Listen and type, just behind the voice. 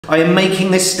I am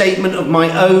making this statement of my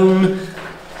own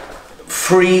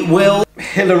free will.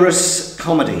 Hilarious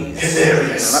comedies.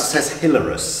 Hilarious. Now that says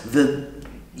hilarious. The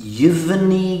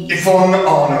Yvonne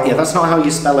Arnold. Yeah, that's not how you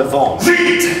spell Yvonne.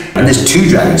 And there's 2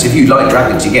 dragons. If you like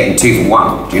dragons, you're getting 2 for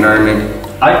 1. Do you know what I mean?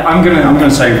 I'm gonna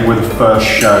say we're the first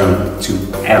show to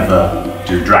ever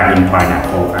do dragon,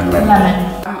 pineapple, and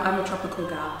lemon. I'm a tropical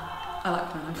girl. I like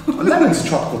pineapple. Lemon's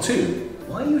tropical too.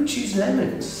 Why do you choose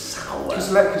lemons? Sour.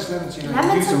 Because lemons, you know,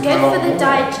 Lemons use are them good for a lot for the more.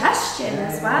 digestion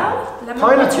as well. Lemon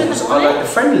water in the Pineapples are like the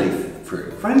friendly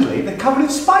fruit. Friendly, they're covered in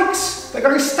spikes. They're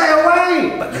going to stay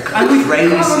away. But they're kind of crazy.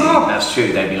 That's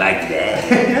true. They'd be like, yeah.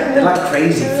 They're like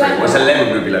crazy fruit. What's a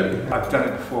lemon would be like? I've done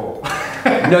it before.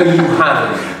 No, you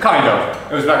haven't. Kind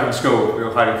of. It was back in school. We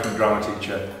were hiding from the drama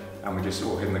teacher, and we just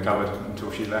all hid in the cupboard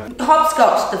until she left.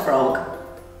 Hopscotch the frog.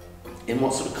 In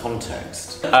what sort of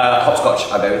context?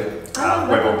 Hopscotch, I bet.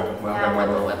 Wibble.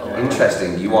 Well, Wibble.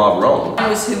 Interesting. You are wrong.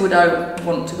 Who would I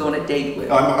want to go on a date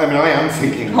with? I am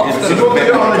thinking. Hopscotch. You want to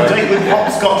go on a date with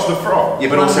Hopscotch the frog? Yeah,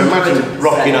 but also imagine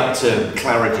rocking up to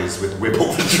Claridge's with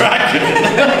Wibble the Dragon.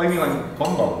 I mean like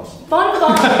bonbons.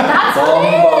 Bonbon, that's what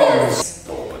it is.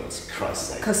 Bonbons, Christ's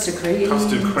sake. Custard cream.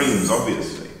 Custard creams,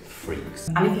 obviously. Freaks.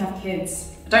 And if you have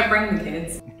kids, don't bring the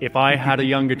kids. If I had a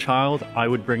younger child, I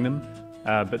would bring them.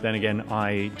 But then again,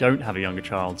 I don't have a younger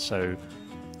child, so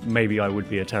maybe I would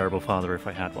be a terrible father if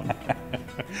I had one.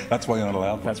 That's why you're not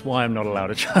allowed. That's why I'm not allowed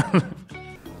a child.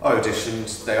 I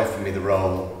auditioned, they offered me the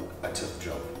role, I took the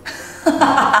job.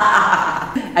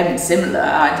 I mean, similar.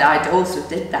 I also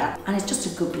did that. And it's just a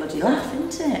good bloody laugh,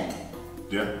 isn't it?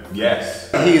 Yeah. Yes.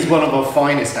 He's one of our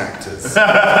finest actors.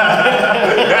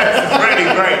 That's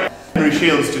really great. Henry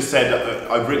Shields just said,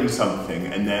 I've written something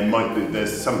and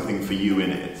there's something for you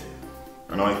in it.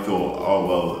 And I thought, oh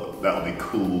well, that'll be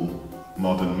cool,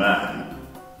 modern man.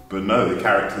 But no, the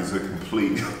character's a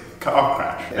complete car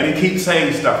crash. And he keeps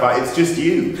saying stuff like, it's just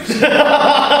you. Don't do anything.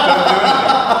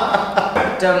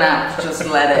 Don't act, just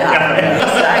let it happen.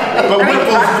 Exactly. But Very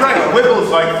Whipple's practical. great. Whipple's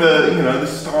like the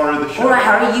star of the show. Alright,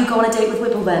 Harry, you go on a date with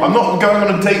Whipple then. I'm not going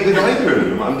on a date with either of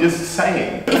them, I'm just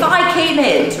saying. If I came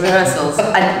in to rehearsals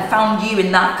and found you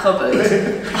in that cupboard,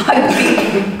 I'd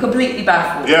be completely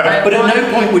baffled. Yeah. But at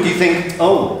no point would you think,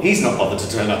 oh, he's not bothered to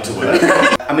turn up to work.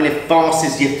 I mean, if farce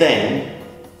is your thing,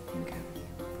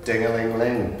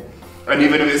 ding-a-ling-ling. And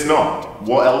even if it's not,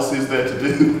 what else is there to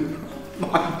do?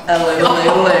 Hello.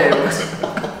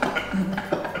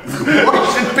 Why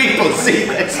should people see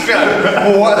this show?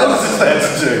 What else is there to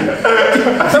do?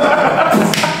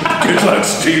 Good luck,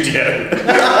 studio.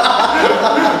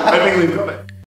 I think we've got it.